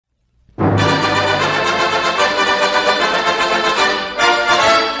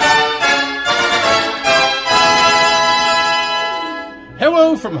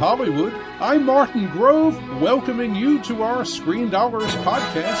Hello from Hollywood. I'm Martin Grove, welcoming you to our Screendollars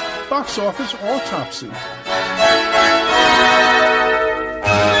podcast, Box Office Autopsy.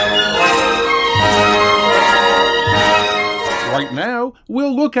 Right now,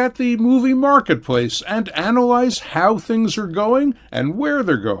 we'll look at the movie marketplace and analyze how things are going and where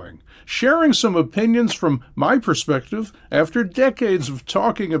they're going, sharing some opinions from my perspective after decades of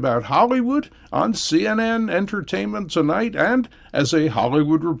talking about Hollywood on CNN Entertainment Tonight and as a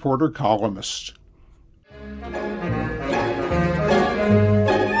Hollywood Reporter columnist.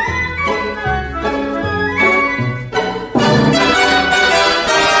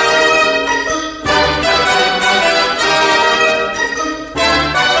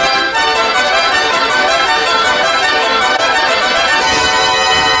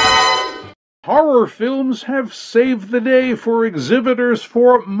 Horror films have saved the day for exhibitors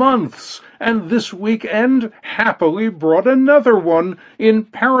for months, and this weekend happily brought another one in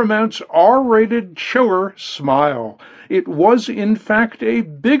Paramount's R-rated chiller, Smile. It was, in fact, a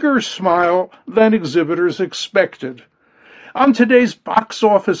bigger Smile than exhibitors expected. On today's Box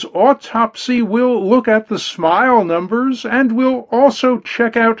Office Autopsy, we'll look at the Smile numbers, and we'll also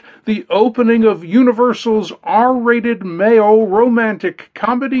check out the opening of Universal's R-rated male romantic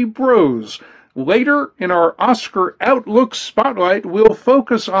comedy Bros. Later, in our Oscar Outlook Spotlight, we'll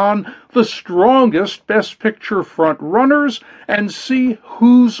focus on the strongest Best Picture frontrunners and see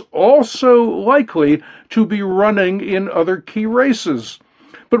who's also likely to be running in other key races.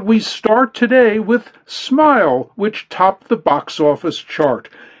 But we start today with Smile, which topped the box office chart.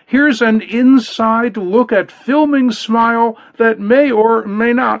 Here's an inside look at filming Smile that may or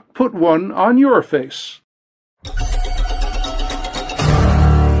may not put one on your face.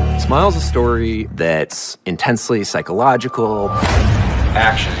 Smile's a story that's intensely psychological,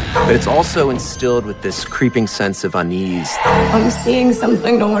 action, but it's also instilled with this creeping sense of unease. I'm seeing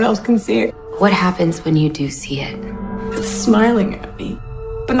something no one else can see. What happens when you do see it? It's smiling at me,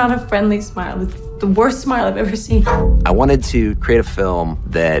 but not a friendly smile. It's the worst smile I've ever seen. I wanted to create a film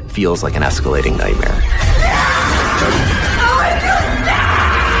that feels like an escalating nightmare.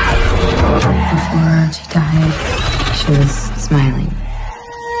 Before she died, she was smiling.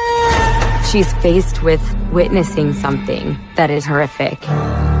 She's faced with witnessing something that is horrific.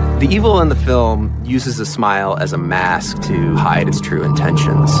 The evil in the film uses a smile as a mask to hide its true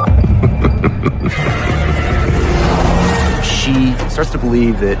intentions. She starts to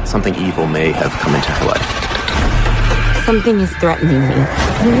believe that something evil may have come into her life. Something is threatening me.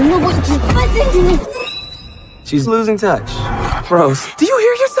 Listen to me. She's losing touch. Rose, do you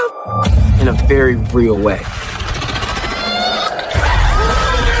hear yourself? In a very real way.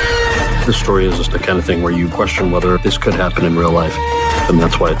 This story is just the kind of thing where you question whether this could happen in real life, and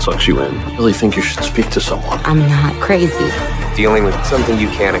that's why it sucks you in. I really think you should speak to someone. I'm not crazy. Dealing with something you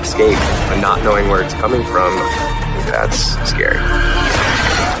can't escape and not knowing where it's coming from, that's scary.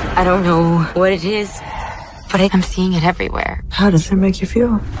 I don't know what it is, but I'm seeing it everywhere. How does it make you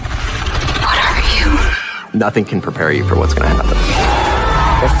feel? What are you? Nothing can prepare you for what's going to happen.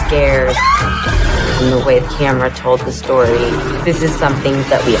 The scares and the way the camera told the story. This is something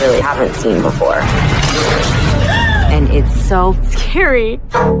that we really haven't seen before. And it's so scary.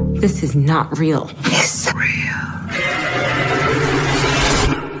 This is not real. It's real.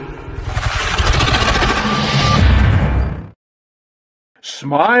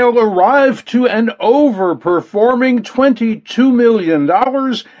 Smile arrived to an overperforming $22 million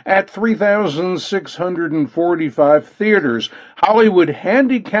at 3,645 theaters. Hollywood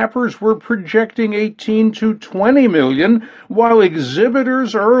handicappers were projecting 18 to 20 million, while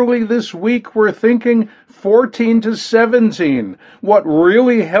exhibitors early this week were thinking 14 to 17. What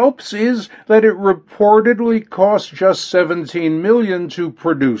really helps is that it reportedly cost just 17 million to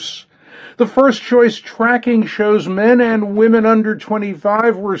produce. The first choice tracking shows men and women under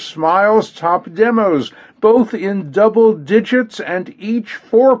 25 were Smile's top demos, both in double digits and each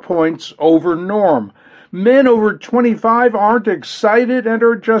 4 points over norm. Men over 25 aren't excited and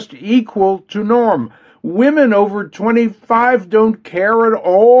are just equal to norm. Women over 25 don't care at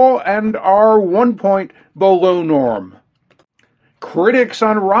all and are 1 point below norm. Critics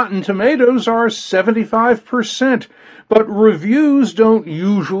on Rotten Tomatoes are 75%. But reviews don't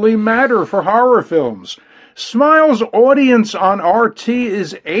usually matter for horror films. Smile's audience on RT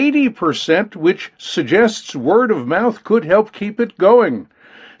is 80%, which suggests word of mouth could help keep it going.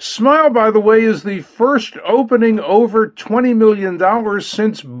 Smile, by the way, is the first opening over $20 million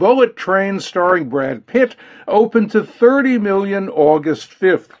since Bullet Train starring Brad Pitt opened to $30 million August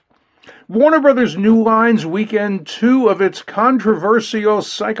 5th. Warner Brothers' New Line's Weekend 2 of its controversial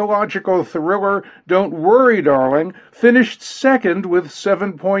psychological thriller Don't Worry, Darling finished second with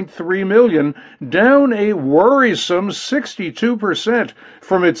 $7.3 million, down a worrisome 62%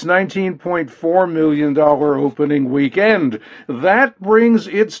 from its $19.4 million opening weekend. That brings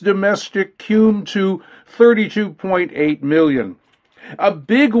its domestic cume to $32.8 million. A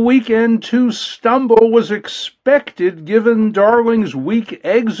big Weekend 2 stumble was expected given Darling's weak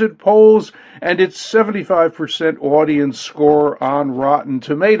exit polls and its 75% audience score on Rotten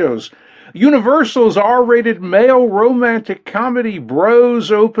Tomatoes. Universal's R-rated male romantic comedy Bros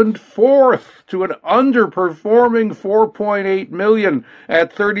opened fourth to an underperforming $4.8 million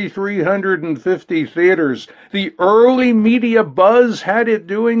at 3,350 theaters. The early media buzz had it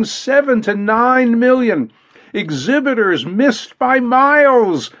doing $7 to $9 million. Exhibitors missed by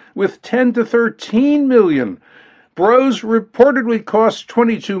miles with $10 to $13 million. Bros reportedly cost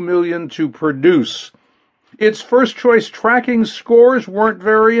 $22 million to produce. Its first-choice tracking scores weren't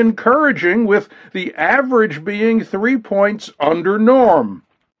very encouraging, with the average being 3 points under norm.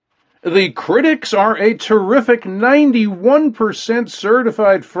 The critics are a terrific 91%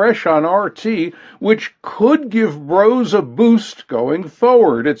 certified fresh on RT, which could give Bros a boost going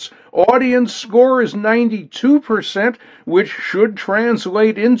forward. Its audience score is 92%, which should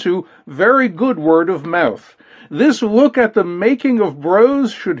translate into very good word of mouth. This look at the making of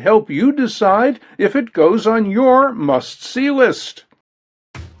Bros should help you decide if it goes on your must-see list.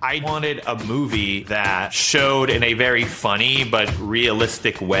 I wanted a movie that showed in a very funny but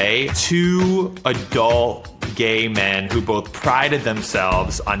realistic way two adult gay men who both prided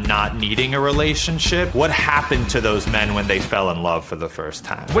themselves on not needing a relationship. What happened to those men when they fell in love for the first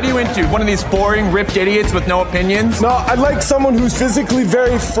time? What are you into? One of these boring, ripped idiots with no opinions? No, I'd like someone who's physically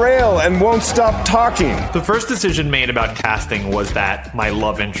very frail and won't stop talking. The first decision made about casting was that my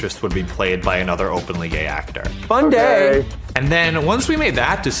love interest would be played by another openly gay actor. Fun day. And then once we made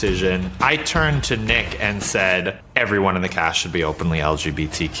that decision, I turned to Nick and said, everyone in the cast should be openly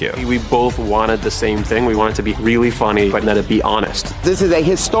LGBTQ. We both wanted the same thing. We wanted to be really funny, but let it be honest. This is a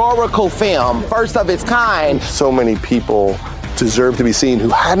historical film, first of its kind. So many people deserve to be seen who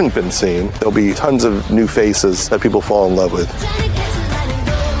hadn't been seen. There'll be tons of new faces that people fall in love with.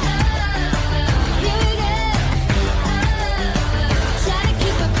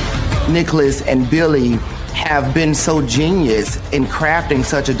 Nicholas and Billy have been so genius in crafting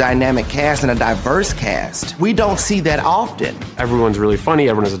such a dynamic cast and a diverse cast. We don't see that often. Everyone's really funny.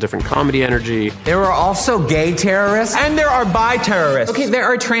 Everyone has a different comedy energy. There are also gay terrorists. And there are bi terrorists. Okay, there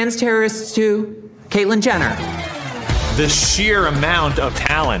are trans terrorists too. Caitlyn Jenner. The sheer amount of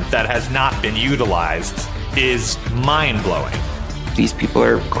talent that has not been utilized is mind-blowing. These people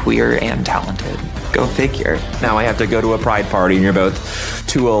are queer and talented. Go figure. Now I have to go to a pride party and you're both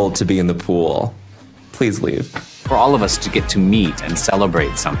too old to be in the pool. Please leave. For all of us to get to meet and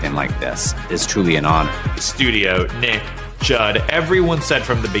celebrate something like this is truly an honor. The studio, Nick, Judd, everyone said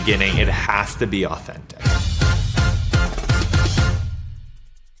from the beginning it has to be authentic.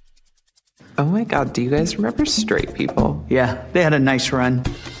 Oh my God, do you guys remember Straight People? Yeah, they had a nice run.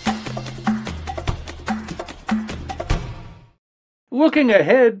 Looking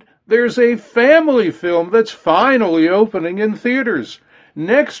ahead, there's a family film that's finally opening in theaters.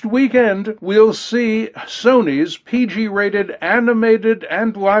 Next weekend, we'll see Sony's PG-rated animated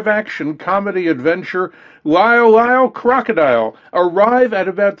and live-action comedy adventure Lyle Lyle Crocodile arrive at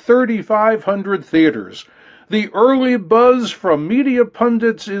about 3,500 theaters. The early buzz from media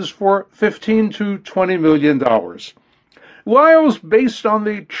pundits is for $15 to $20 million. Lyle's based on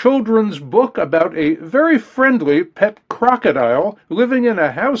the children's book about a very friendly pet crocodile living in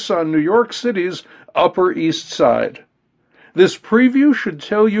a house on New York City's Upper East Side. This preview should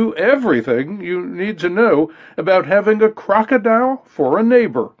tell you everything you need to know about having a crocodile for a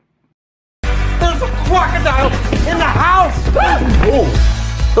neighbor. There's a crocodile in the house! Oh,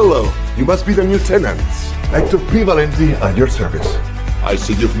 hello. You must be the new tenants. Hector P. Valenti at your service. I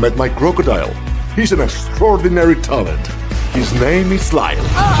see you've met my crocodile. He's an extraordinary talent. His name is Lyle.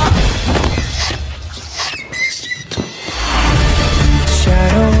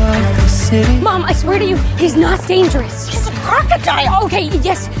 Mom, I swear to you, he's not dangerous. He's a crocodile. Okay,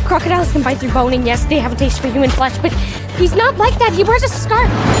 yes, crocodiles can bite through bone, and yes, they have a taste for human flesh, but he's not like that. He wears a scarf.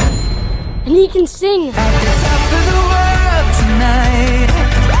 And he can sing.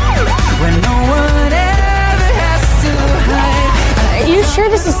 Are you sure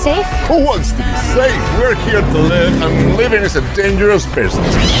this is safe? Who wants to be safe? We're here to live, and living is a dangerous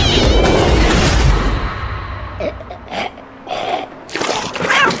business.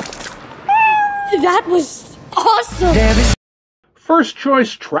 That was awesome! First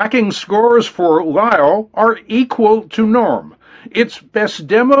choice tracking scores for Lyle are equal to norm. Its best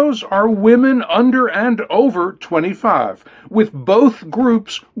demos are women under and over 25, with both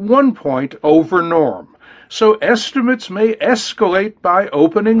groups 1 point over norm. So estimates may escalate by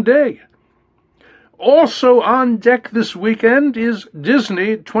opening day. Also on deck this weekend is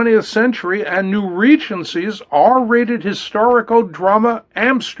Disney 20th Century and New Regency's R-rated historical drama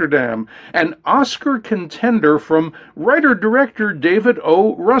Amsterdam, an Oscar contender from writer-director David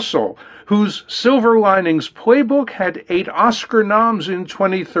O. Russell, whose Silver Linings Playbook had 8 Oscar noms in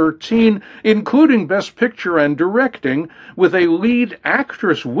 2013, including Best Picture and Directing, with a lead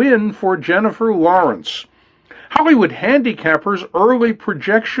actress win for Jennifer Lawrence. Hollywood Handicappers' early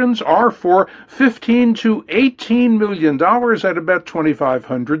projections are for $15 to $18 million at about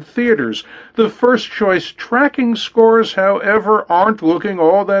 2,500 theaters. The first choice tracking scores, however, aren't looking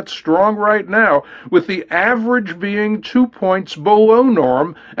all that strong right now, with the average being 2 points below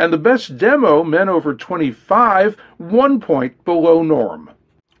norm, and the best demo, men over 25, 1 point below norm.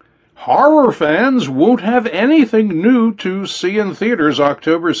 Horror fans won't have anything new to see in theaters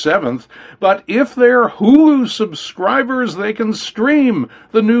October 7th, but if they're Hulu subscribers, they can stream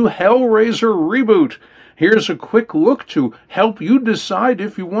the new Hellraiser reboot. Here's a quick look to help you decide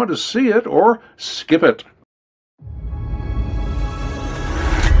if you want to see it or skip it.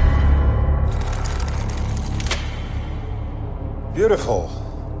 Beautiful,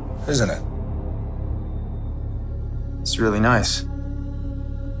 isn't it? It's really nice.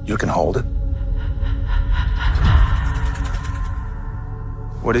 You can hold it.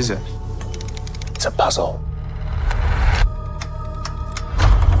 What is it? It's a puzzle.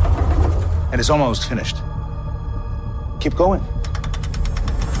 And it's almost finished. Keep going.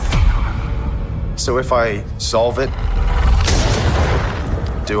 So if I solve it,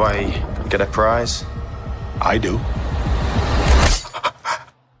 do I get a prize? I do.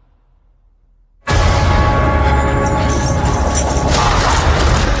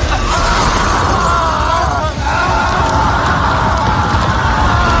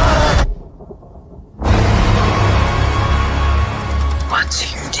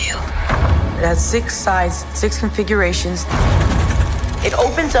 It has 6 sides, 6 configurations. It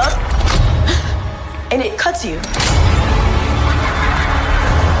opens up and it cuts you.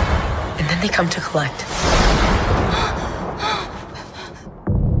 And then they come to collect.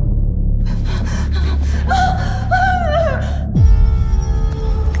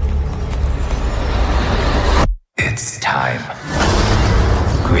 It's time.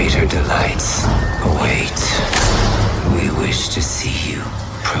 Greater delights await. We wish to see you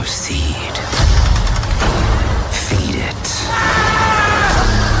proceed. Feed it.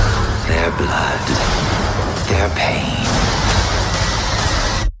 Their blood, their pain.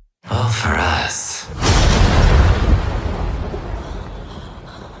 All for us.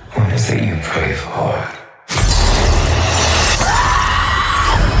 What is it you pray for?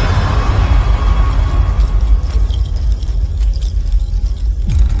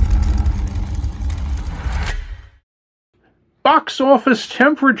 Box office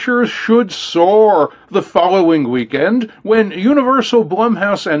temperatures should soar the following weekend when Universal,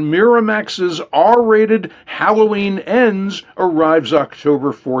 Blumhouse, and Miramax's R-rated Halloween Ends arrives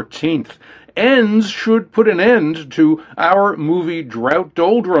October 14th. Ends should put an end to our movie drought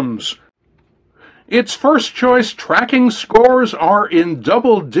doldrums. Its first choice tracking scores are in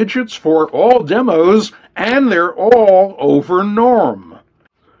double digits for all demos, and they're all over norm.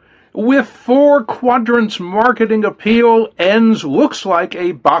 With 4 quadrants marketing appeal, Ends looks like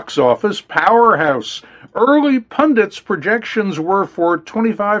a box office powerhouse. Early pundits' projections were for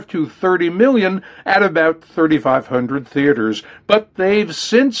 25 to 30 million at about 3,500 theaters, but they've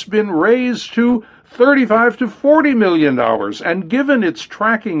since been raised to $35 to $40 million, and given its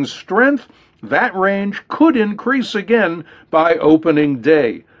tracking strength, that range could increase again by opening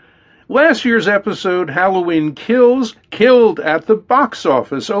day. Last year's episode, Halloween Kills, killed at the box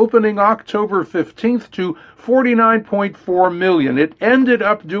office, opening October 15th to $49.4 million. It ended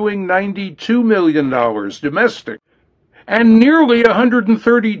up doing $92 million domestic, and nearly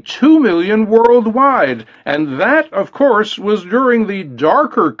 $132 million worldwide. And that, of course, was during the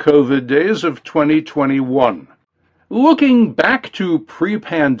darker COVID days of 2021. Looking back to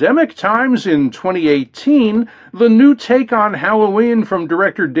pre-pandemic times in 2018, the new take on Halloween from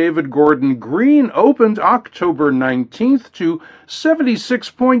director David Gordon Green opened October 19th to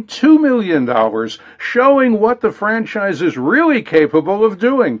 $76.2 million, showing what the franchise is really capable of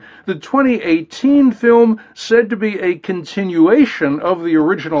doing. The 2018 film, said to be a continuation of the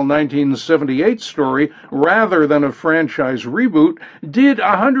original 1978 story rather than a franchise reboot, did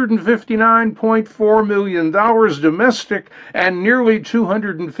 $159.4 million domestically domestic and nearly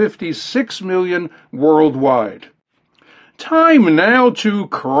 $256 million worldwide. Time now to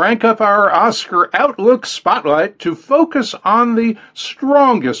crank up our Oscar Outlook spotlight to focus on the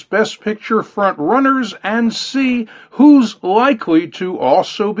strongest Best Picture front-runners and see who's likely to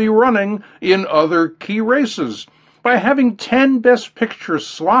also be running in other key races. By having 10 Best Picture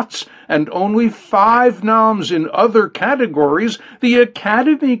slots and only 5 noms in other categories, the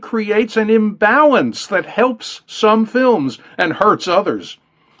Academy creates an imbalance that helps some films and hurts others.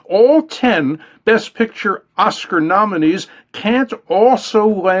 All 10 Best Picture Oscar nominees can't also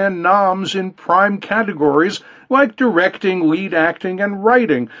land noms in prime categories like directing, lead acting, and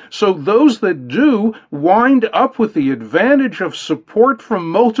writing, so those that do wind up with the advantage of support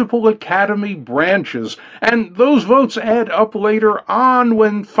from multiple Academy branches, and those votes add up later on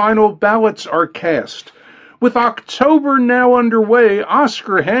when final ballots are cast. With October now underway,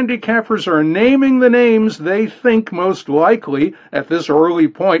 Oscar handicappers are naming the names they think most likely, at this early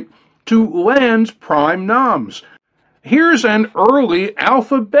point, to land prime noms. Here's an early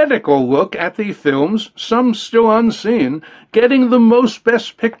alphabetical look at the films, some still unseen, getting the most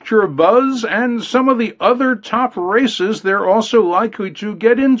Best Picture buzz and some of the other top races they're also likely to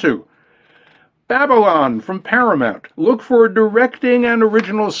get into. Babylon from Paramount. Look for directing and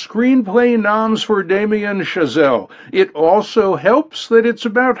original screenplay noms for Damien Chazelle. It also helps that it's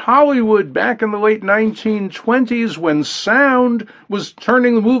about Hollywood back in the late 1920s when sound was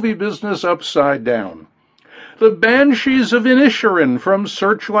turning the movie business upside down. The Banshees of Inisherin from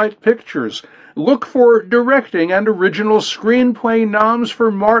Searchlight Pictures. Look for directing and original screenplay noms for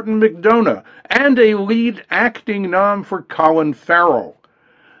Martin McDonagh and a lead acting nom for Colin Farrell.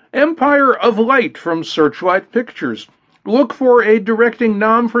 Empire of Light from Searchlight Pictures. Look for a directing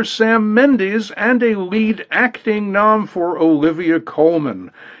nom for Sam Mendes and a lead acting nom for Olivia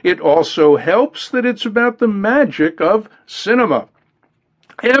Colman. It also helps that it's about the magic of cinema.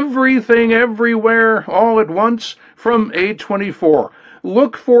 Everything Everywhere All at Once from A24.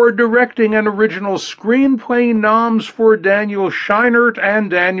 Look for directing and original screenplay noms for Daniel Scheinert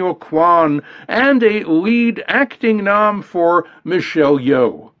and Daniel Kwan, and a lead acting nom for Michelle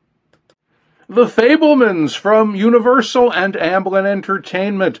Yeoh. The Fabelmans from Universal and Amblin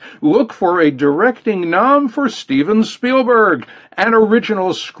Entertainment. Look for a directing nom for Steven Spielberg, an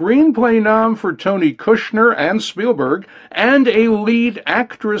original screenplay nom for Tony Kushner and Spielberg, and a lead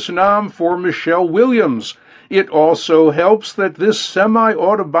actress nom for Michelle Williams. It also helps that this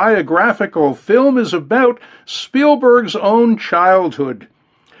semi-autobiographical film is about Spielberg's own childhood.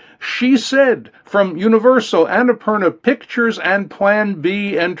 She Said from Universal, Annapurna Pictures, and Plan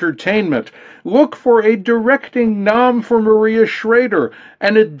B Entertainment. Look for a directing nom for Maria Schrader,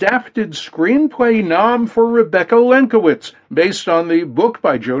 an adapted screenplay nom for Rebecca Lenkowitz, based on the book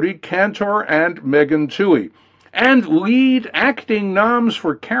by Jodi Kantor and Megan Twohey, and lead acting noms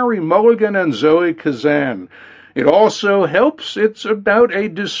for Carey Mulligan and Zoe Kazan. It also helps it's about a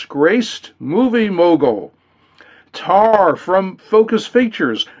disgraced movie mogul. Tar from Focus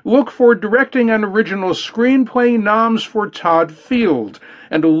Features. Look for directing and original screenplay noms for Todd Field,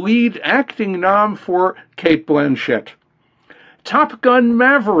 and a lead acting nom for Cate Blanchett. Top Gun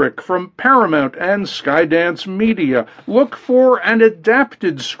Maverick from Paramount and Skydance Media. Look for an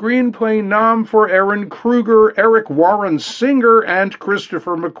adapted screenplay nom for Erin Kruger, Eric Warren Singer, and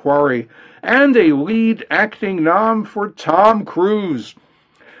Christopher McQuarrie, and a lead acting nom for Tom Cruise.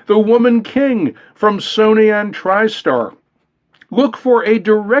 The Woman King from Sony and TriStar. Look for a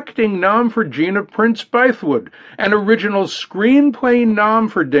directing nom for Gina Prince Bythewood, an original screenplay nom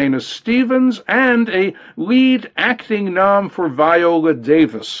for Dana Stevens, and a lead acting nom for Viola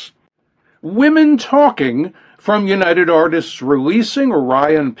Davis. Women Talking from United Artists Releasing,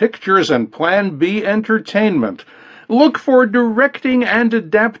 Orion Pictures, and Plan B Entertainment. Look for directing and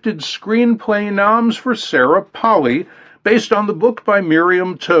adapted screenplay noms for Sarah Polley, based on the book by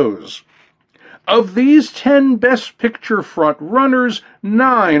Miriam Toews. Of these 10 Best Picture front-runners,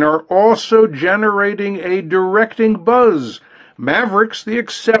 9 are also generating a directing buzz. Maverick's the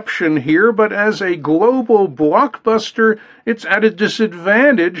exception here, but as a global blockbuster, it's at a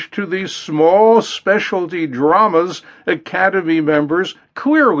disadvantage to the small specialty dramas Academy members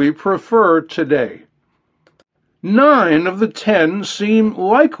clearly prefer today. 9 of the 10 seem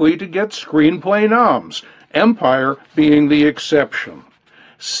likely to get screenplay noms, Empire being the exception.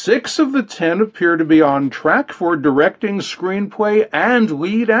 6 of the 10 appear to be on track for directing, screenplay, and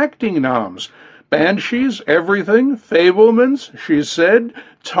lead acting noms. Banshees, Everything, Fabelmans, She Said,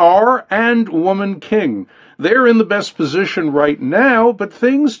 Tar, and Woman King. They're in the best position right now, but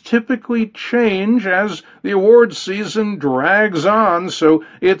things typically change as the awards season drags on, so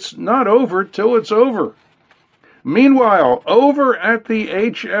it's not over till it's over. Meanwhile, over at the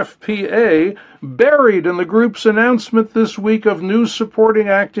HFPA, buried in the group's announcement this week of new supporting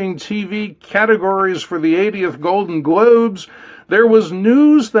acting TV categories for the 80th Golden Globes, there was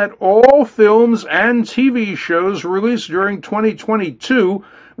news that all films and TV shows released during 2022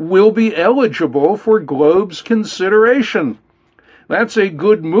 will be eligible for Globes consideration. That's a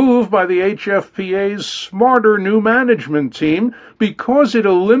good move by the HFPA's smarter new management team because it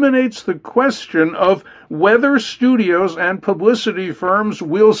eliminates the question of whether studios and publicity firms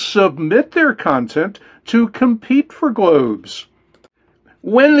will submit their content to compete for Globes.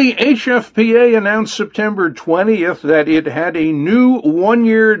 When the HFPA announced September 20th that it had a new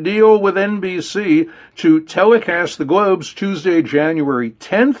one-year deal with NBC to telecast the Globes Tuesday, January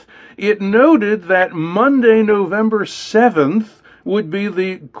 10th, it noted that Monday, November 7th, would be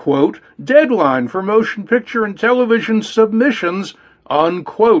the, quote, deadline for motion picture and television submissions,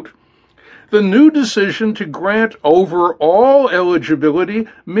 unquote. The new decision to grant overall eligibility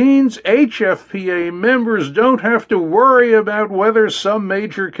means HFPA members don't have to worry about whether some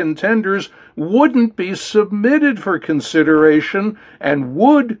major contenders wouldn't be submitted for consideration and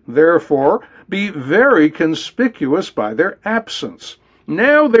would, therefore, be very conspicuous by their absence.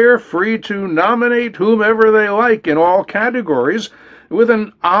 Now they're free to nominate whomever they like in all categories, with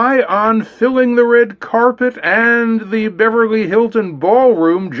an eye on filling the red carpet and the Beverly Hilton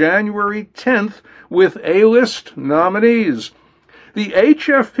Ballroom January 10th with A-list nominees. The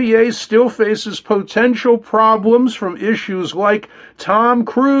HFPA still faces potential problems from issues like Tom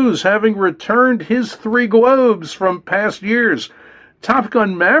Cruise having returned his 3 Globes from past years. Top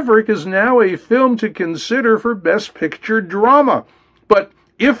Gun Maverick is now a film to consider for Best Picture Drama. But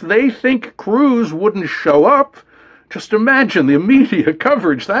if they think Cruise wouldn't show up, just imagine the media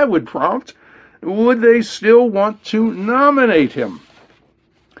coverage that would prompt. Would they still want to nominate him?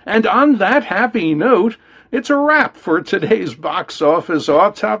 And on that happy note, it's a wrap for today's box office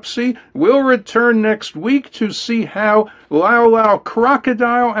autopsy. We'll return next week to see how Lao Lao,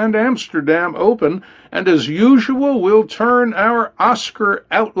 Crocodile, and Amsterdam open, and as usual, we'll turn our Oscar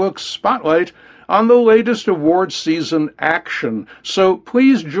Outlook spotlight on the latest award season action. So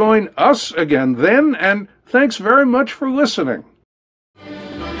please join us again then, and thanks very much for listening.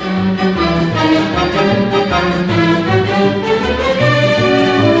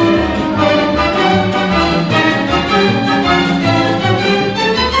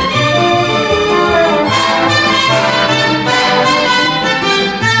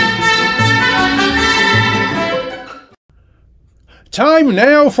 Time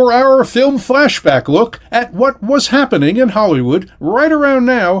now for our film flashback look at what was happening in Hollywood right around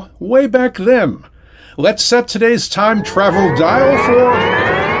now, way back then. Let's set today's time travel dial for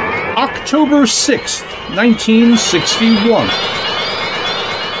October 6th, 1961.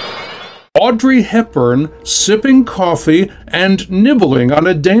 Audrey Hepburn sipping coffee and nibbling on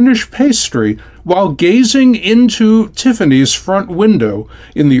a Danish pastry while gazing into Tiffany's front window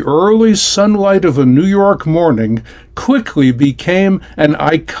in the early sunlight of a New York morning quickly became an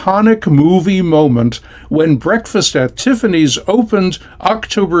iconic movie moment when Breakfast at Tiffany's opened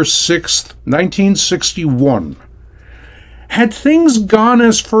October 6th, 1961. Had things gone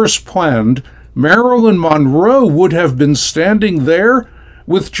as first planned, Marilyn Monroe would have been standing there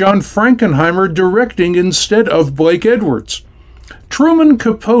with John Frankenheimer directing instead of Blake Edwards. Truman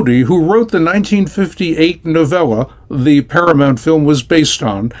Capote, who wrote the 1958 novella the Paramount film was based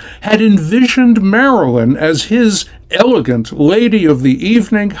on, had envisioned Marilyn as his elegant lady of the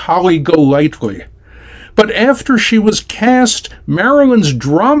evening, Holly Golightly. But after she was cast, Marilyn's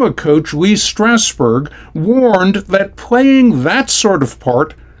drama coach, Lee Strasberg, warned that playing that sort of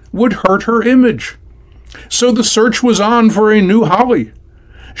part would hurt her image. So the search was on for a new Holly.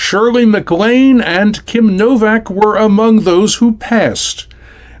 Shirley MacLaine and Kim Novak were among those who passed.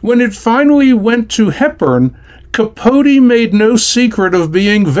 When it finally went to Hepburn, Capote made no secret of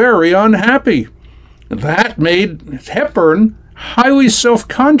being very unhappy. That made Hepburn highly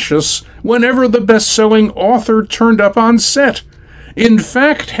self-conscious whenever the best-selling author turned up on set. In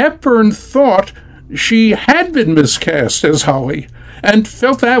fact, Hepburn thought she had been miscast as Holly, and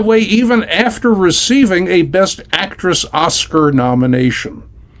felt that way even after receiving a Best Actress Oscar nomination.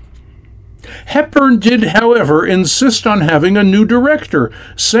 Hepburn did, however, insist on having a new director,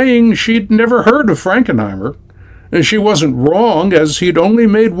 saying she'd never heard of Frankenheimer. She wasn't wrong, as he'd only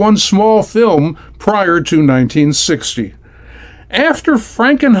made one small film prior to 1960. After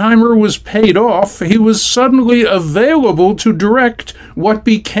Frankenheimer was paid off, he was suddenly available to direct what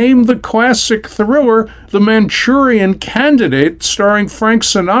became the classic thriller The Manchurian Candidate, starring Frank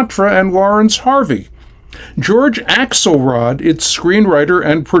Sinatra and Lawrence Harvey. George Axelrod, its screenwriter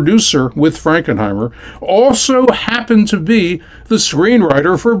and producer with Frankenheimer, also happened to be the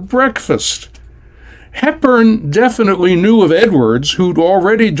screenwriter for Breakfast. Hepburn definitely knew of Edwards, who'd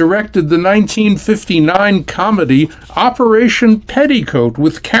already directed the 1959 comedy Operation Petticoat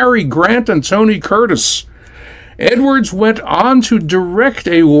with Cary Grant and Tony Curtis. Edwards went on to direct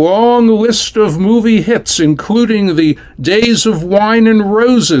a long list of movie hits, including The Days of Wine and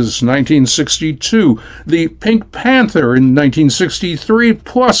Roses, 1962, The Pink Panther in 1963,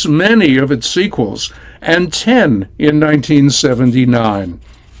 plus many of its sequels, and 10 in 1979.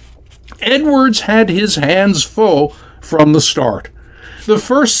 Edwards had his hands full from the start. The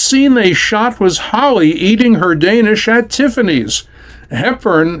first scene they shot was Holly eating her Danish at Tiffany's.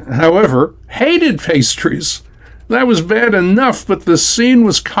 Hepburn, however, hated pastries. That was bad enough, but the scene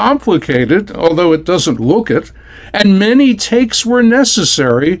was complicated, although it doesn't look it, and many takes were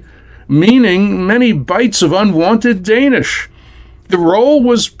necessary, meaning many bites of unwanted Danish. The role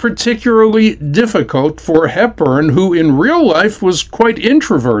was particularly difficult for Hepburn, who in real life was quite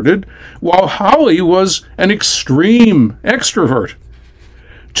introverted, while Holly was an extreme extrovert.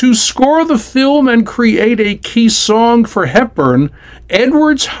 To score the film and create a key song for Hepburn,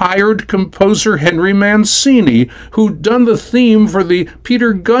 Edwards hired composer Henry Mancini, who'd done the theme for the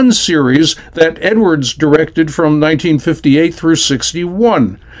Peter Gunn series that Edwards directed from 1958 through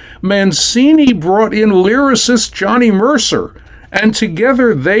 61. Mancini brought in lyricist Johnny Mercer, and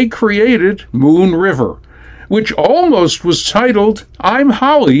together they created Moon River, which almost was titled I'm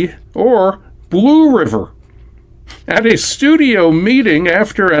Holly or Blue River. At a studio meeting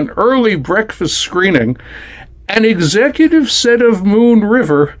after an early breakfast screening, an executive said of Moon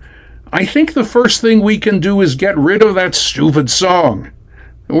River, "I think the first thing we can do is get rid of that stupid song."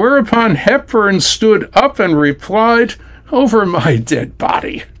 Whereupon Hepburn stood up and replied, "Over my dead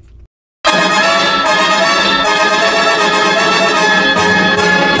body."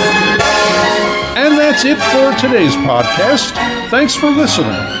 And that's it for today's podcast. Thanks for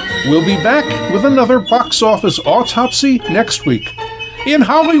listening. We'll be back with another box office autopsy next week. In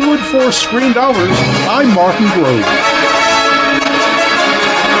Hollywood for Screendollars, I'm Martin Grove.